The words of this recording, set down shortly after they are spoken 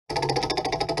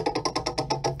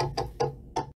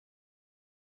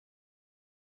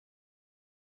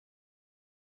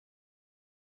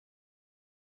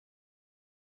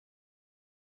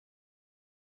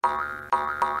I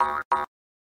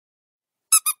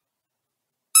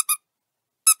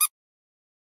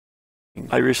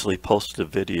recently posted a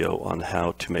video on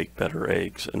how to make better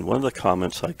eggs, and one of the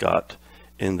comments I got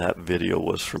in that video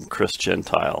was from Chris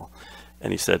Gentile,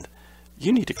 and he said,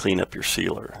 "You need to clean up your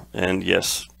sealer." And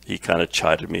yes, he kind of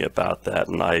chided me about that,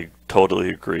 and I totally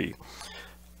agree.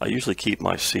 I usually keep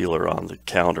my sealer on the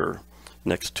counter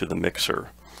next to the mixer,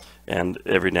 and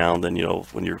every now and then, you know,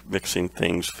 when you're mixing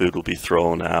things, food will be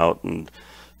thrown out and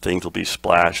things will be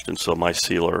splashed, and so my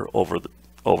sealer over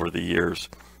the years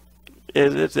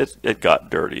it got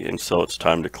dirty, and so it's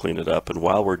time to clean it up. And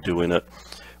while we're doing it,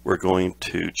 we're going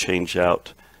to change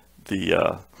out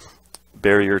the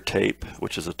barrier tape,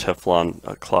 which is a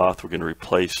Teflon cloth. We're going to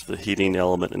replace the heating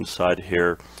element inside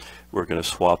here. We're going to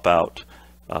swap out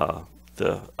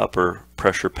the upper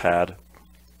pressure pad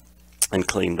and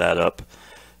clean that up.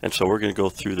 And so we're going to go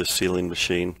through the sealing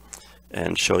machine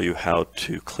and show you how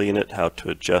to clean it, how to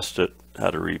adjust it, how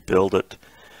to rebuild it.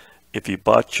 If you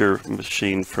bought your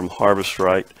machine from Harvest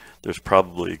Right, there's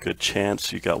probably a good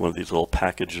chance you got one of these little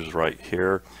packages right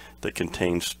here that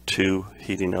contains 2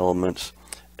 heating elements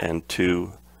and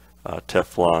 2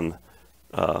 Teflon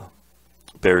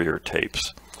barrier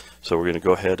tapes. So we're going to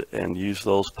go ahead and use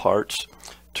those parts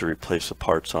to replace the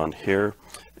parts on here.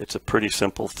 It's a pretty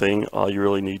simple thing. All you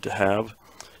really need to have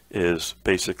is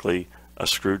basically a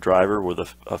screwdriver with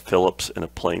a Phillips and a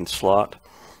plain slot.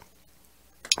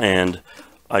 And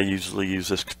I usually use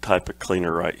this type of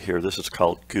cleaner right here. This is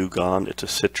called Goo Gone. It's a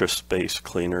citrus-based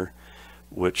cleaner,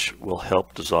 which will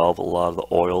help dissolve a lot of the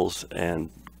oils and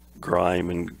grime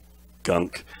and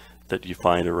gunk that you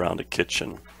find around a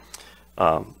kitchen.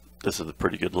 This is a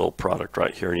pretty good little product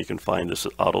right here, and you can find this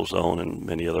at AutoZone and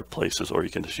many other places, or you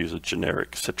can just use a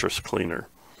generic citrus cleaner.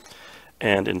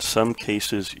 And in some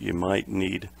cases, you might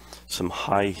need some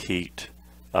high heat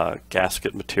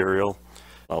gasket material.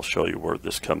 I'll show you where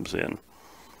this comes in.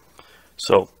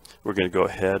 So we're going to go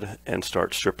ahead and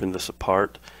start stripping this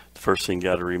apart. The first thing you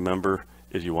got to remember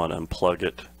is you want to unplug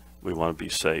it. We want to be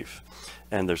safe.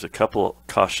 And there's a couple of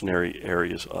cautionary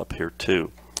areas up here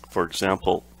too. For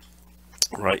example,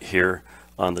 right here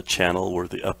on the channel where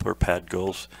the upper pad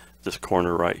goes, this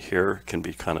corner right here can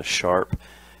be kind of sharp.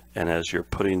 And as you're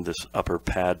putting this upper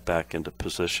pad back into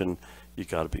position, you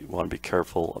want to be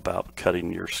careful about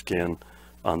cutting your skin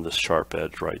on this sharp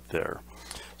edge right there.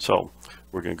 So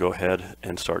we're going to go ahead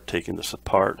and start taking this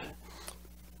apart.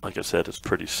 Like I said, it's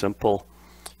pretty simple,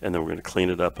 and then we're going to clean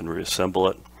it up and reassemble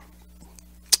it.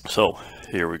 So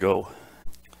here we go.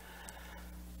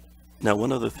 Now,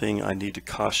 one other thing I need to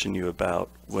caution you about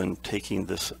when taking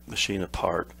this machine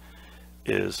apart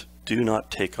is do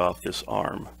not take off this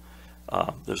arm.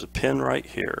 There's a pin right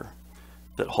here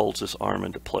that holds this arm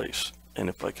into place, and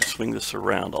if I can swing this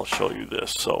around, I'll show you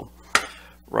this. So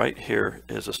right here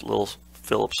is this little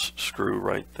Phillips screw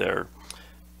right there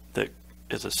that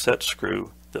is a set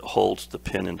screw that holds the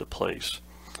pin into place.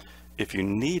 If you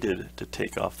needed to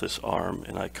take off this arm,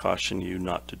 and I caution you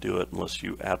not to do it unless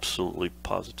you absolutely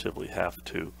positively have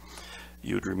to,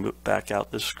 you'd back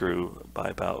out this screw by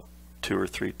about 2 or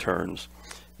 3 turns,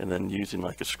 and then using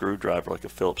like a screwdriver, like a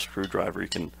Phillips screwdriver, you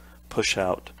can push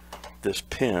out this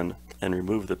pin and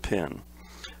remove the pin.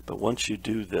 But once you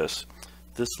do this,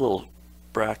 this little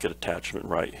bracket attachment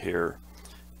right here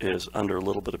is under a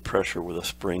little bit of pressure with a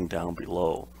spring down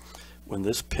below. When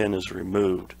this pin is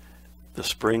removed, the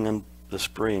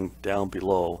spring down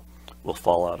below will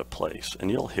fall out of place, and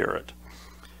you'll hear it.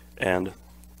 And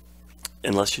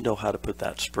unless you know how to put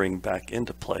that spring back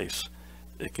into place,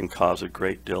 it can cause a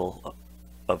great deal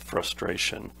of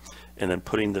frustration. And then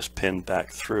putting this pin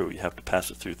back through, you have to pass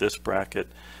it through this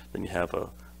bracket, then you have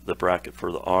the bracket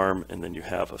for the arm, and then you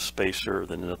have a spacer,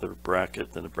 then another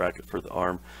bracket, then a bracket for the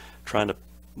arm. Trying to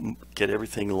get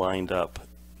everything lined up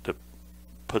to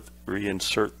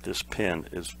reinsert this pin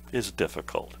is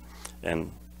difficult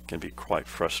and can be quite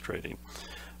frustrating.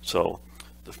 So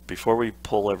before we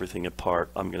pull everything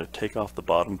apart, I'm going to take off the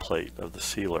bottom plate of the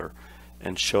sealer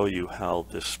and show you how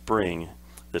this spring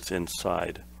that's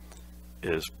inside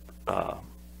is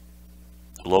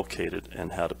located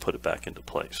and how to put it back into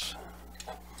place.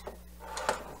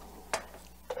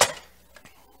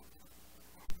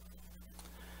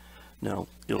 Now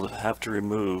you'll have to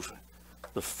remove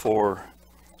the 4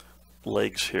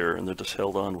 legs here, and they're just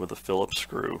held on with a Phillips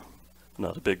screw.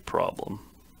 Not a big problem.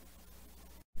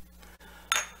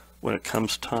 When it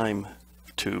comes time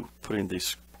to putting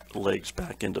these legs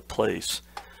back into place,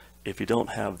 if you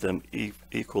don't have them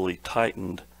equally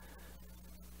tightened,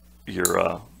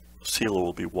 your sealer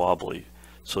will be wobbly.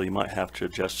 So you might have to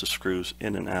adjust the screws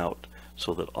in and out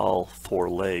so that all 4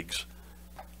 legs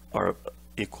are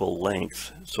equal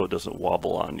length so it doesn't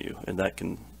wobble on you, and that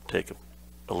can take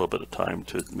a little bit of time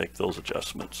to make those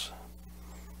adjustments.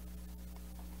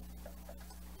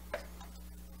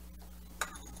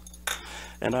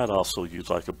 And I'd also use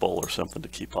like a bowl or something to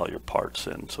keep all your parts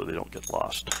in so they don't get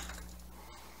lost.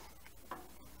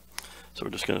 So we're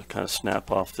just going to kind of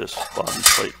snap off this bottom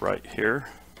plate right here.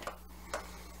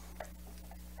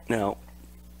 Now,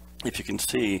 if you can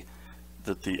see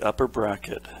that the upper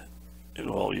bracket,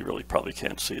 well, you really probably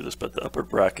can't see this, but the upper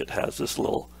bracket has this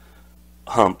little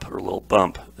hump or little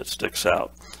bump that sticks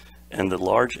out. And the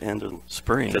large end of the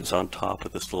spring sits on top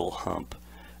of this little hump.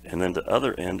 And then the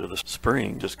other end of the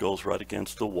spring just goes right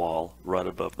against the wall, right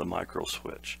above the micro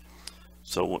switch.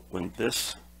 So when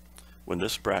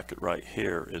this bracket right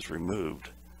here is removed,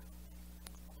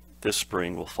 this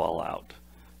spring will fall out.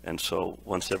 And so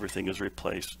once everything is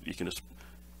replaced, you can just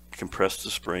compress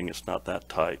the spring, it's not that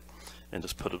tight, and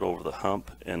just put it over the hump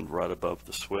and right above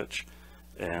the switch.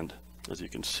 And as you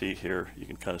can see here, you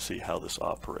can kind of see how this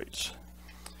operates.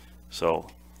 So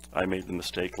I made the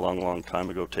mistake a long time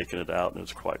ago taking it out, and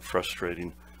it's quite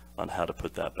frustrating on how to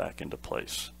put that back into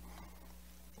place.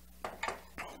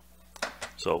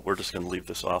 So we're just going to leave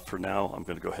this off for now. I'm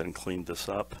going to go ahead and clean this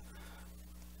up,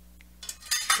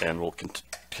 and we'll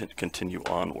continue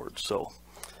onward. So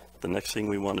the next thing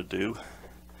we want to do,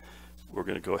 we're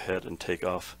going to go ahead and take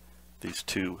off these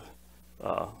two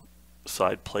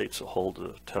side plates that hold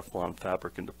the Teflon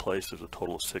fabric into place. There's a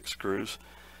total of 6 screws.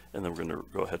 And then we're going to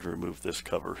go ahead and remove this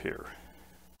cover here.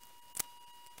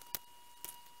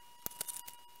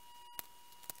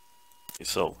 Okay,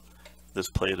 so this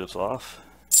plate is off,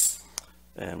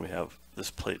 and we have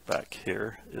this plate back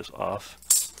here is off,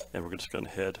 and we're just going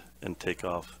ahead and take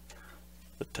off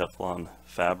the Teflon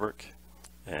fabric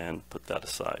and put that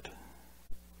aside.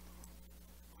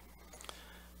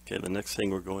 Okay, the next thing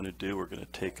we're going to do, we're going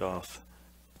to take off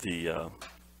the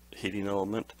heating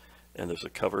element, and there's a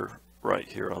cover right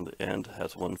here on the end,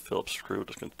 has one Phillips screw.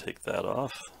 Just going to take that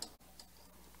off,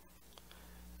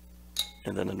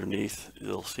 and then underneath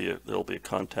you'll see there'll be a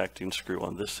contacting screw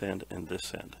on this end and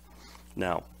this end.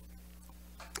 Now,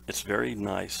 it's very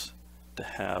nice to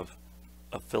have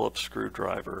a Phillips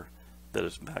screwdriver that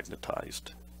is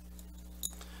magnetized,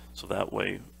 so that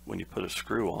way when you put a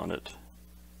screw on it,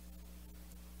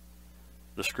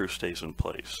 the screw stays in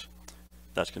place.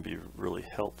 That's going to be really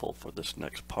helpful for this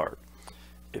next part.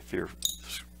 If your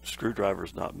screwdriver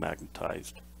is not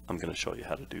magnetized, I'm going to show you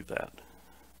how to do that.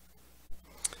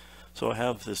 So I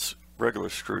have this regular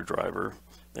screwdriver,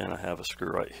 and I have a screw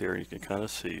right here. You can kind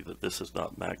of see that this is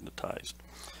not magnetized.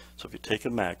 So if you take a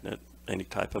magnet, any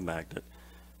type of magnet,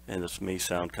 and this may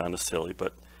sound kind of silly,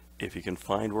 but if you can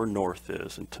find where north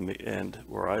is, and to me, and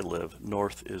where I live,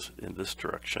 north is in this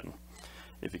direction.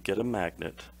 If you get a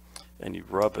magnet and you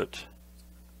rub it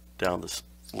down this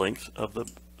length of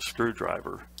the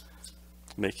screwdriver,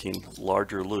 making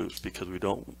larger loops, because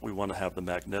we want to have the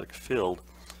magnetic field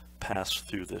pass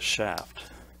through this shaft.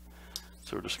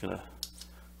 So we're just going to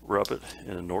rub it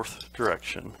in a north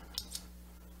direction.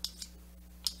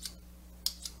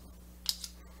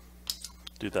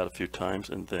 Do that a few times,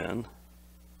 and then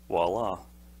voila,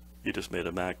 you just made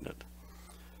a magnet.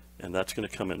 And that's going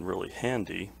to come in really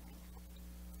handy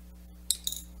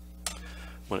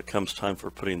when it comes time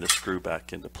for putting the screw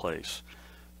back into place,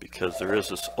 because there is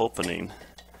this opening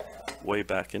way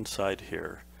back inside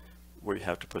here where you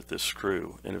have to put this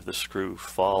screw, and if the screw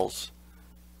falls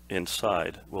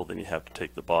inside, well, then you have to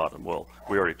take the bottom. Well,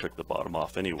 we already took the bottom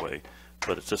off anyway,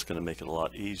 but it's just going to make it a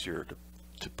lot easier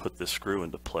to put this screw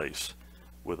into place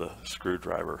with a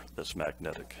screwdriver that's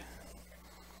magnetic.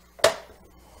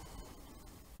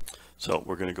 So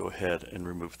we're going to go ahead and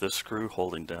remove this screw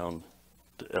holding down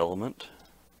the element.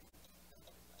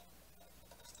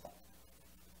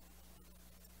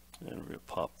 And we're going to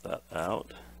pop that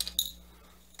out.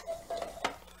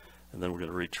 And then we're going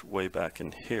to reach way back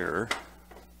in here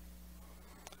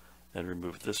and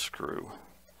remove this screw.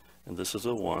 And this is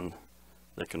a one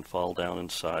that can fall down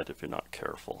inside if you're not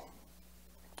careful,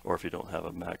 or if you don't have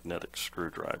a magnetic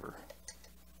screwdriver.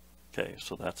 Okay,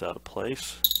 so that's out of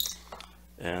place.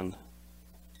 And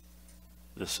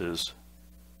this is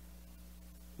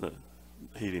the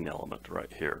heating element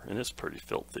right here, and it's pretty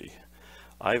filthy.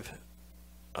 I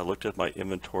looked at my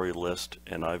inventory list,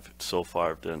 and I've so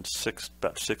far done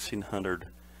about 1,600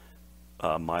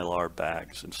 Mylar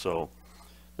bags, and so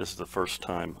this is the first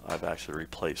time I've actually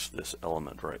replaced this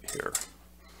element right here.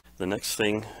 The next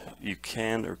thing you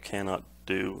can or cannot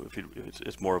do, if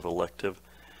it's more of elective,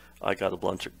 I got a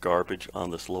bunch of garbage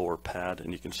on this lower pad,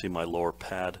 and you can see my lower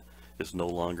pad is no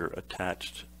longer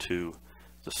attached to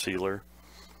the sealer.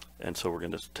 And so we're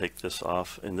going to take this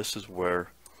off, and this is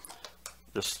where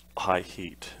this high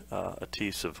heat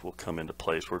adhesive will come into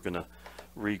place. We're going to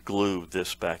re-glue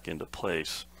this back into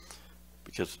place,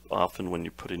 because often when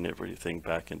you're putting everything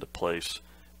back into place,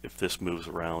 if this moves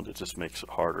around, it just makes it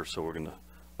harder. So we're going to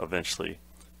eventually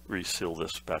reseal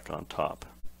this back on top.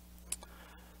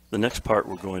 The next part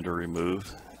we're going to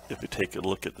remove, if you take a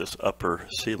look at this upper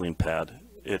sealing pad,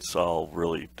 it's all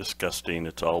really disgusting.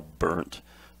 It's all burnt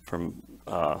from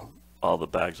all the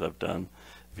bags I've done.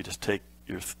 If you just take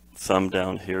your thumb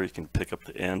down here, you can pick up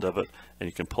the end of it and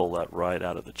you can pull that right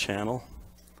out of the channel,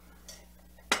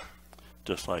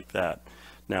 just like that.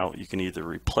 Now you can either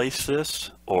replace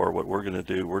this, or what we're going to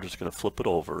do, we're just going to flip it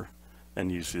over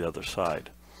and use the other side.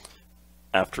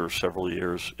 After several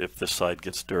years, if this side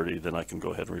gets dirty, then I can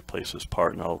go ahead and replace this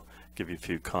part, and I'll give you a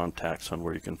few contacts on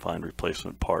where you can find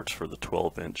replacement parts for the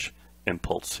 12-inch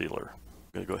impulse sealer.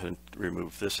 I'm going to go ahead and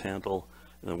remove this handle,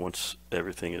 and then once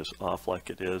everything is off like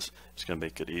it is, it's going to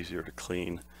make it easier to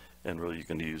clean, and really you're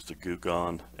going to use the Goo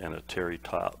Gone and a terry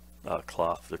top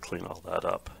cloth to clean all that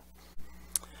up.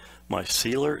 My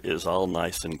sealer is all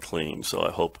nice and clean, so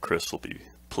I hope Chris will be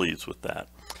pleased with that.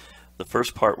 The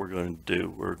first part we're going to do,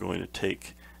 we're going to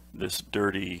take this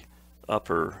dirty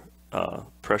upper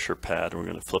pressure pad, and we're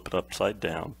going to flip it upside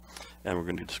down, and we're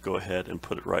going to just go ahead and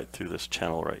put it right through this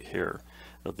channel right here.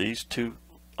 Now these two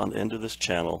on the end of this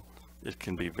channel, it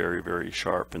can be very, very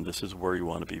sharp, and this is where you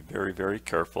want to be very, very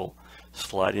careful.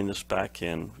 Sliding this back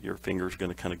in, your finger's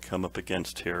going to kind of come up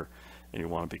against here, and you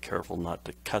want to be careful not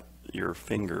to cut your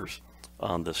fingers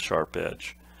on this sharp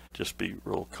edge. Just be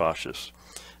real cautious.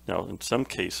 Now in some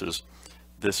cases,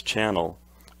 this channel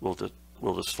will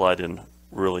just slide in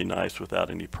really nice without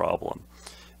any problem.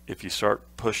 If you start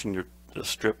pushing your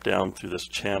strip down through this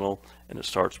channel and it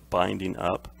starts binding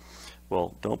up,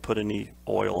 well, don't put any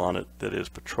oil on it that is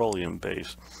petroleum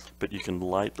based, but you can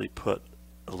lightly put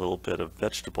a little bit of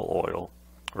vegetable oil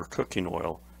or cooking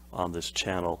oil on this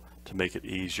channel to make it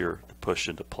easier to push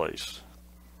into place.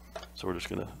 So we're just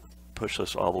going to push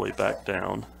this all the way back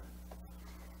down,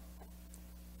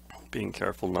 being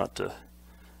careful not to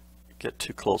get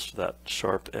too close to that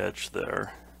sharp edge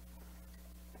there,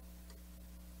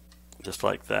 just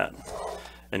like that.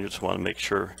 And you just want to make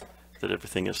sure that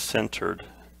everything is centered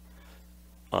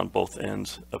on both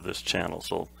ends of this channel.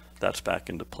 So that's back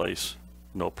into place,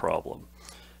 no problem.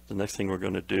 The next thing we're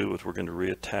going to do is we're going to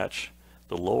reattach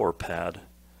the lower pad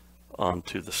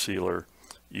onto the sealer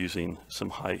using some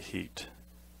high heat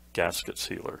gasket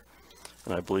sealer.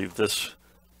 And I believe this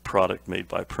product made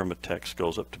by Permatex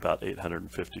goes up to about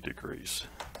 850 degrees.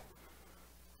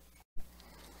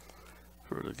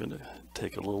 We're going to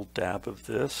take a little dab of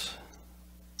this,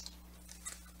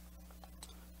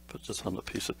 put this on a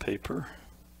piece of paper,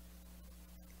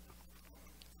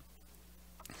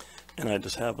 and I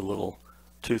just have a little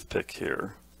toothpick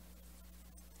here.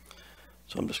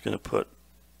 So I'm just going to put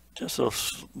just a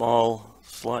small,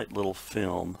 slight little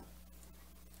film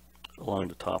along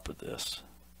the top of this.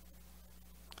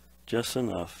 Just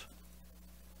enough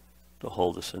to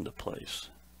hold this into place.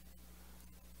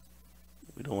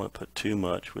 We don't want to put too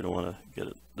much. We don't want to get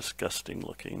it disgusting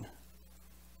looking.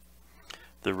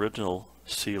 The original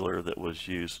sealer that was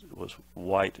used was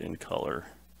white in color,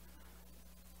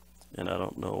 and I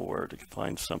don't know where to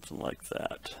find something like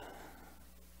that.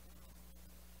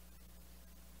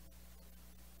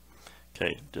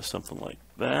 Okay, just something like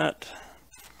that.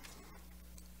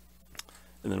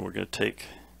 And then we're going to take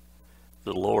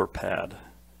the lower pad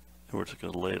and we're just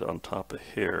going to lay it on top of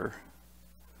here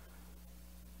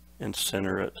and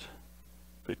center it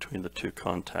between the two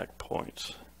contact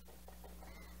points.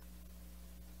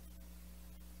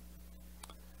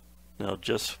 Now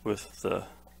just with the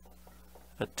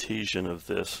adhesion of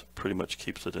this pretty much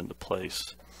keeps it into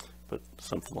place, but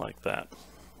something like that.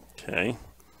 Okay,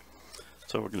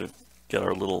 so we're going to get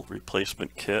our little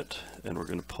replacement kit and we're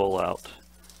going to pull out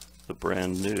the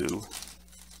brand new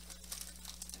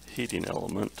heating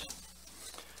element.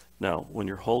 Now when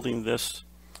you're holding this,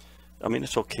 I mean,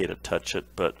 it's okay to touch it,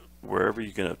 but wherever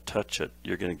you're going to touch it,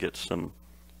 you're going to get some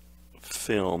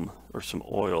film or some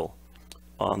oil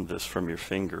on this from your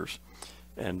fingers.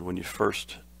 And when you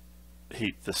first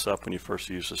heat this up, when you first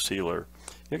use the sealer,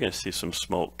 you're going to see some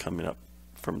smoke coming up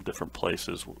from different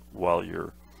places while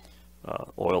your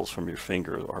oils from your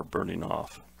finger are burning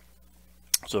off.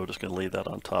 So we're just going to lay that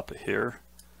on top of here.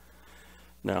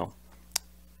 Now,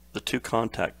 the two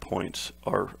contact points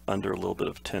are under a little bit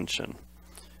of tension,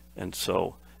 and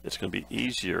so it's going to be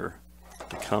easier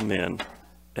to come in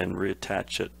and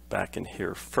reattach it back in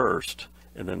here first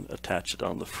and then attach it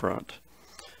on the front.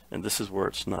 And this is where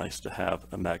it's nice to have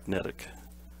a magnetic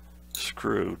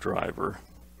screwdriver,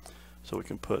 so we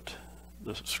can put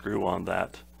the screw on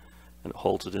that and it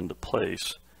holds it into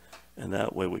place, and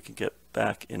that way we can get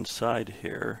back inside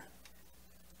here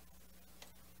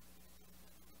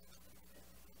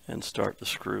and start the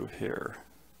screw here.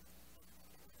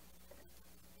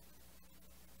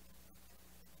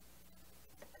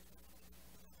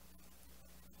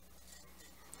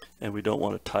 And we don't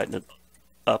want to tighten it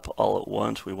up all at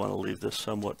once. We want to leave this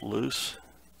somewhat loose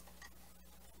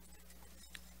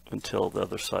until the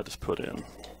other side is put in.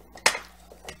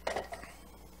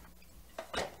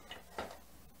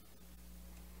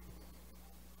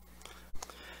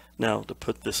 Now, to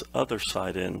put this other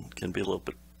side in can be a little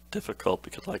bit difficult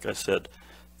because, like I said,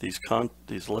 these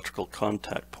electrical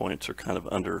contact points are kind of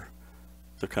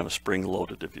they're kind of spring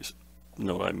loaded, if you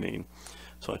know what I mean.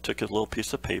 So I took a little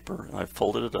piece of paper and I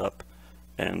folded it up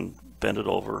and bent it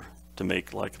over to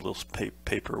make like a little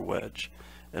paper wedge.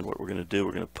 And what we're going to do,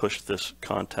 we're going to push this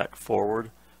contact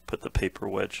forward, put the paper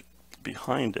wedge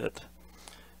behind it,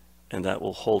 and that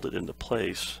will hold it into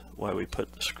place while we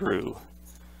put the screw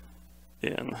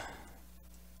in.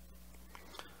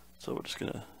 So we're just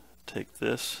going to take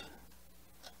this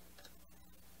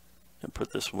and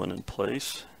put this one in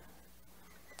place.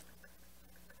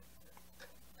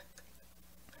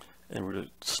 And we're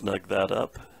going to snug that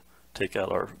up, take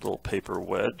out our little paper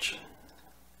wedge,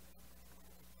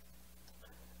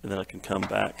 and then I can come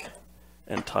back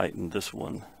and tighten this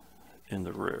one in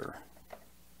the rear.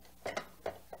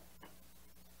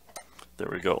 There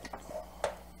we go.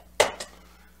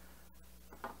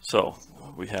 So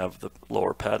we have the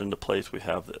lower pad into place, we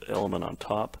have the element on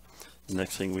top. The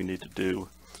next thing we need to do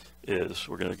is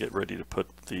we're going to get ready to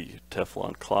put the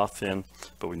Teflon cloth in,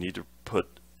 but we need to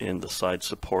put in the side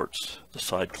supports, the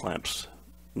side clamps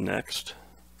next.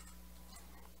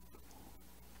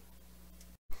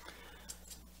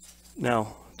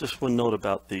 Now, just one note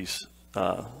about these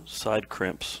side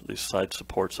crimps, these side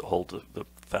supports that hold the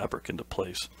fabric into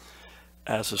place.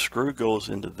 As the screw goes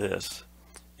into this,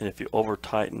 and if you over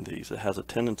tighten these, it has a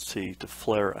tendency to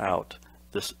flare out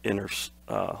this inner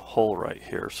hole right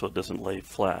here so it doesn't lay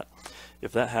flat.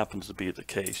 If that happens to be the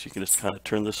case, you can just kind of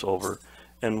turn this over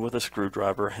and with a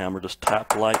screwdriver or hammer just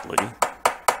tap lightly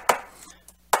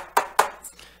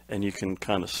and you can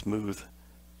kind of smooth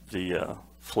the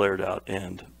flared out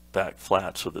end back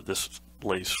flat so that this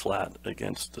lays flat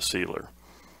against the sealer.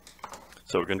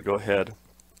 So we're going to go ahead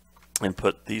and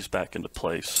put these back into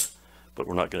place, but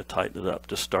we're not going to tighten it up.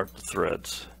 Just start the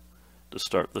threads, to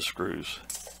start the screws,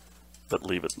 but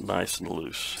leave it nice and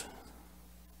loose.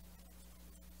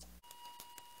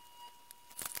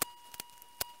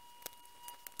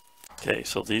 Okay,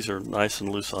 so these are nice and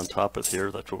loose on top of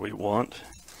here. That's what we want.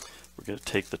 We're going to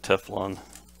take the Teflon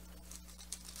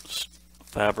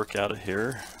fabric out of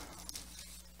here,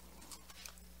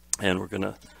 and we're going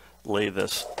to lay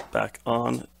this back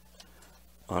on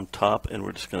top, and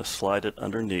we're just going to slide it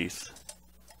underneath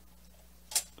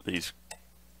these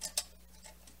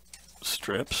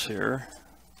strips here.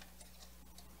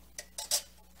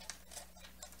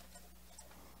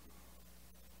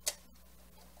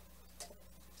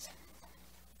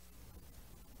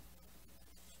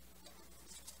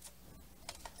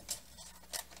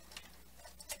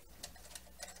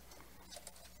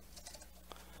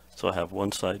 So I have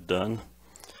one side done,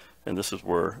 and this is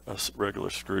where a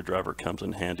regular screwdriver comes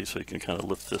in handy, so you can kind of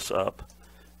lift this up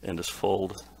and just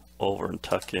fold over and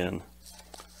tuck in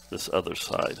this other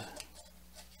side.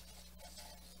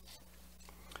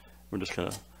 We're just going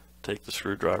to take the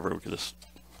screwdriver and we can just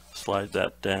slide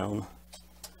that down,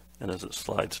 and as it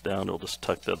slides down it'll just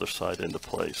tuck the other side into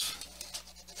place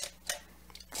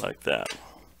like that.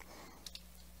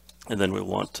 And then we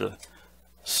want to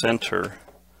center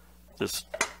this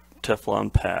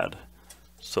Teflon pad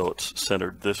so it's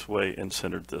centered this way and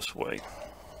centered this way.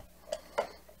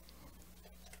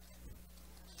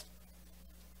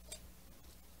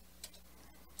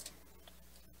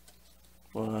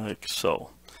 Like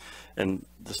so. And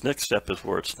this next step is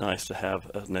where it's nice to have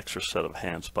an extra set of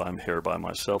hands, but I'm here by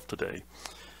myself today.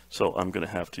 So I'm going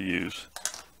to have to use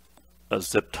a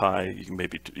zip tie. You can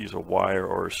maybe use a wire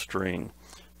or a string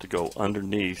to go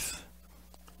underneath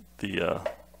the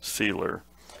sealer.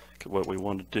 What we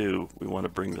want to do, we want to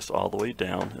bring this all the way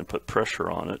down and put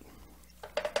pressure on it,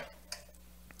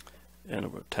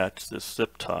 and we'll attach this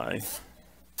zip tie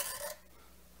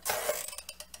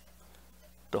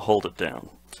to hold it down.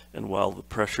 And while the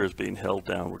pressure is being held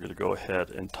down, we're going to go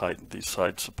ahead and tighten these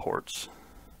side supports,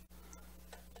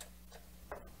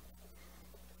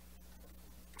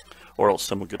 or else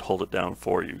someone could hold it down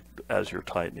for you as you're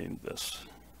tightening this.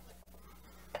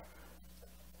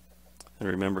 And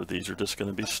remember, these are just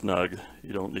going to be snug.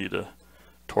 You don't need to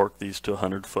torque these to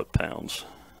 100 foot-pounds.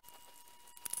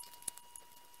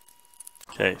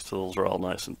 Okay, so those are all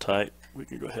nice and tight. We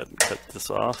can go ahead and cut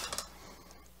this off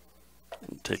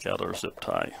and take out our zip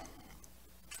tie.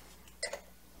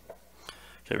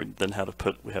 Okay, then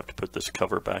we have to put this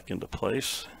cover back into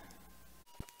place.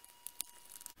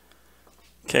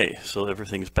 Okay, so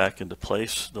everything's back into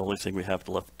place. The only thing we have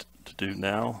left to do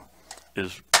now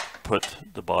is put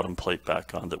the bottom plate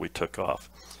back on that we took off.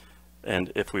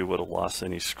 And if we would have lost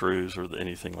any screws or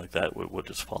anything like that, it would have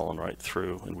just fallen right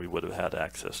through and we would have had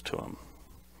access to them.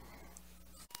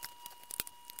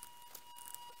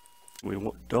 We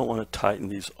don't want to tighten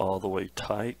these all the way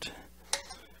tight,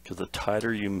 because the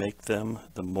tighter you make them,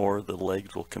 the more the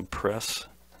legs will compress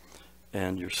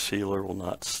and your sealer will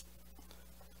not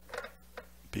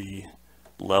be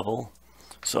level.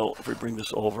 So if we bring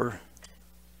this over,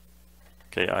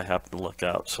 okay, I happen to look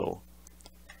out, so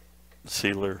the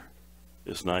sealer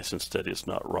is nice and steady, it's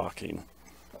not rocking.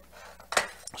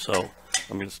 So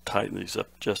I'm going to tighten these up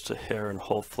just a hair, and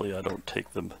hopefully I don't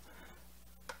take them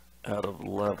out of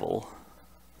level.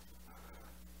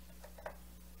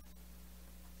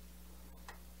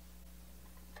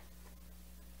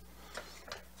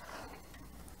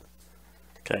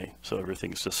 Okay, so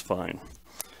everything's just fine.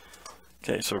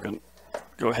 Okay, so we're going to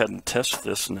go ahead and test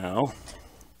this now.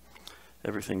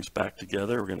 Everything's back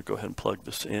together. We're going to go ahead and plug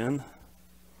this in.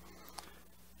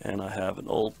 And I have an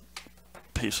old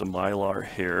piece of Mylar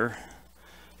here.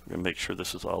 We're going to make sure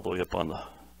this is all the way up on the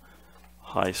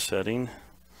high setting.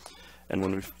 And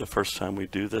when the first time we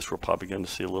do this, we're probably going to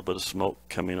see a little bit of smoke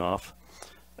coming off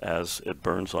as it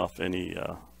burns off any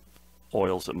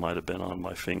oils that might have been on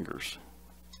my fingers.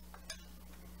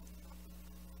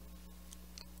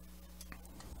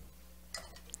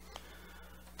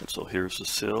 And so here's the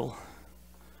seal.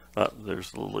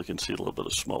 There's you can see a little bit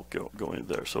of smoke going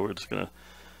there. So we're just going to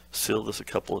seal this a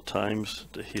couple of times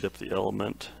to heat up the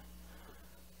element,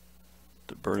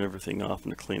 to burn everything off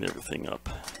and to clean everything up.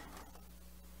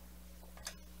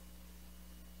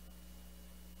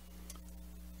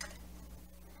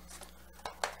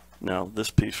 Now this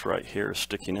piece right here is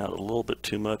sticking out a little bit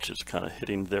too much. It's kind of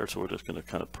hitting there, so we're just going to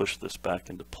kind of push this back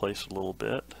into place a little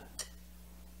bit.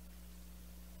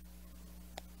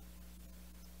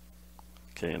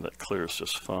 Okay, and that clears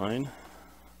just fine.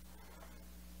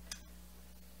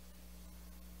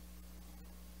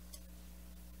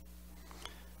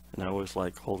 And I always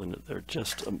like holding it there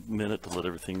just a minute to let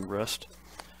everything rest.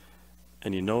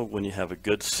 And you know when you have a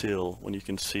good seal, when you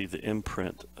can see the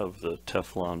imprint of the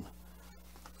Teflon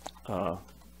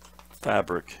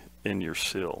fabric in your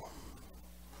seal.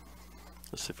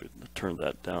 Let's see if we can turn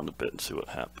that down a bit and see what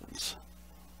happens.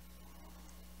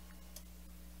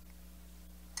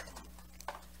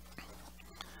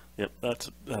 Yep,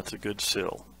 that's a good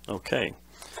seal. Okay,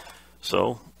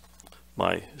 so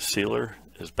my sealer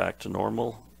is back to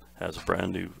normal, has a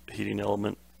brand new heating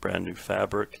element, brand new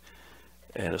fabric,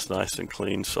 and it's nice and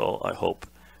clean. So I hope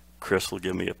Chris will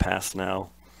give me a pass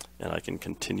now and I can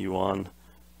continue on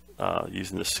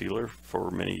using the sealer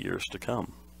for many years to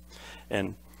come.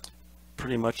 And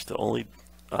pretty much the only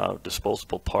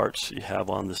disposable parts you have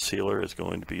on the sealer is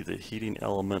going to be the heating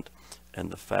element and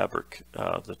the fabric,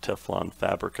 the Teflon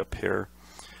fabric up here.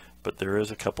 But there is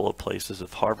a couple of places,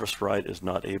 if Harvest Right is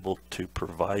not able to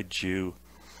provide you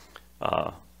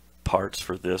parts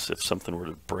for this, if something were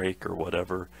to break or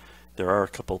whatever, there are a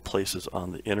couple of places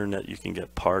on the internet you can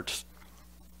get parts.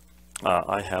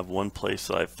 I have one place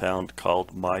that I've found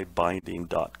called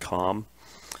mybinding.com,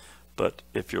 but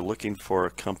if you're looking for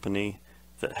a company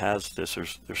that has this,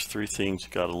 there's three things you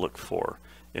got to look for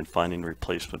in finding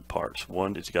replacement parts.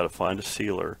 One is you got to find a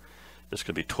sealer that's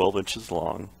going to be 12 inches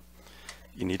long.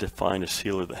 You need to find a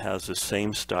sealer that has the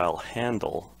same style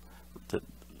handle that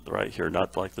right here,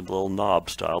 not like the little knob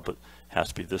style, but has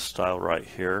to be this style right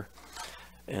here.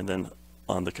 And then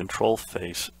on the control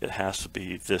face, it has to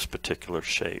be this particular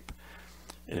shape.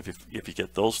 And if you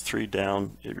get those three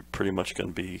down, you're pretty much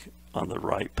going to be on the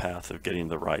right path of getting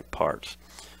the right parts.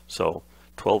 So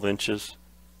 12 inches,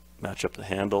 match up the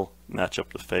handle, match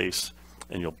up the face,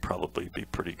 and you'll probably be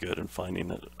pretty good in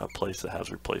finding a place that has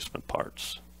replacement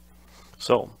parts.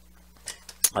 So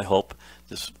I hope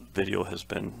this video has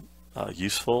been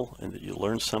useful and that you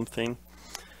learned something.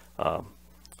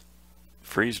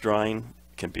 Freeze drying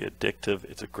can be addictive.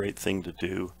 It's a great thing to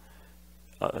do.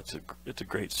 It's a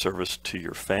great service to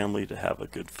your family to have a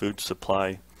good food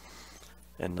supply.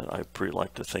 And I'd pretty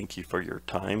like to thank you for your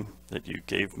time that you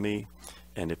gave me.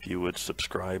 And if you would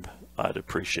subscribe, I'd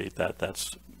appreciate that.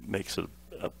 That makes it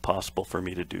possible for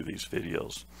me to do these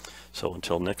videos. So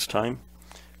until next time,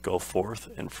 Go forth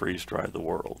and freeze dry the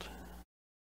world.